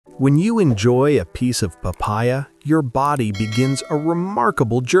When you enjoy a piece of papaya, your body begins a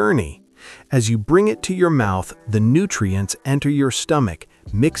remarkable journey. As you bring it to your mouth, the nutrients enter your stomach,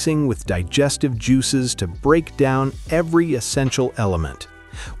 mixing with digestive juices to break down every essential element.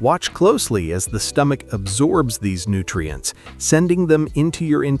 Watch closely as the stomach absorbs these nutrients, sending them into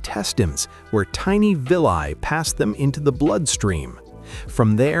your intestines, where tiny villi pass them into the bloodstream.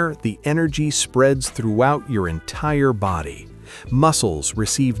 From there, the energy spreads throughout your entire body. Muscles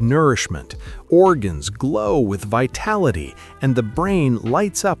receive nourishment, organs glow with vitality, and the brain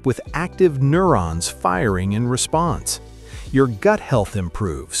lights up with active neurons firing in response. Your gut health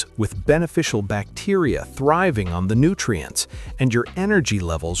improves, with beneficial bacteria thriving on the nutrients, and your energy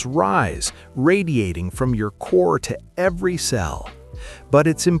levels rise, radiating from your core to every cell. But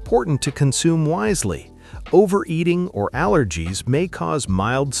it's important to consume wisely. Overeating or allergies may cause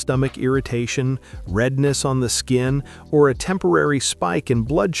mild stomach irritation, redness on the skin, or a temporary spike in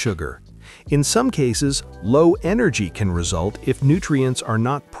blood sugar. In some cases, low energy can result if nutrients are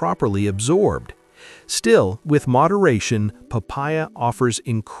not properly absorbed. Still, with moderation, papaya offers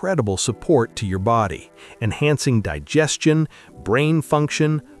incredible support to your body, enhancing digestion, brain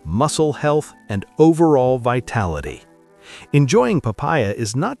function, muscle health, and overall vitality. Enjoying papaya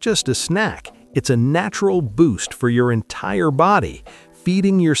is not just a snack, it's a natural boost for your entire body,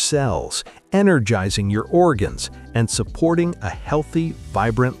 feeding your cells, energizing your organs, and supporting a healthy,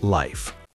 vibrant life.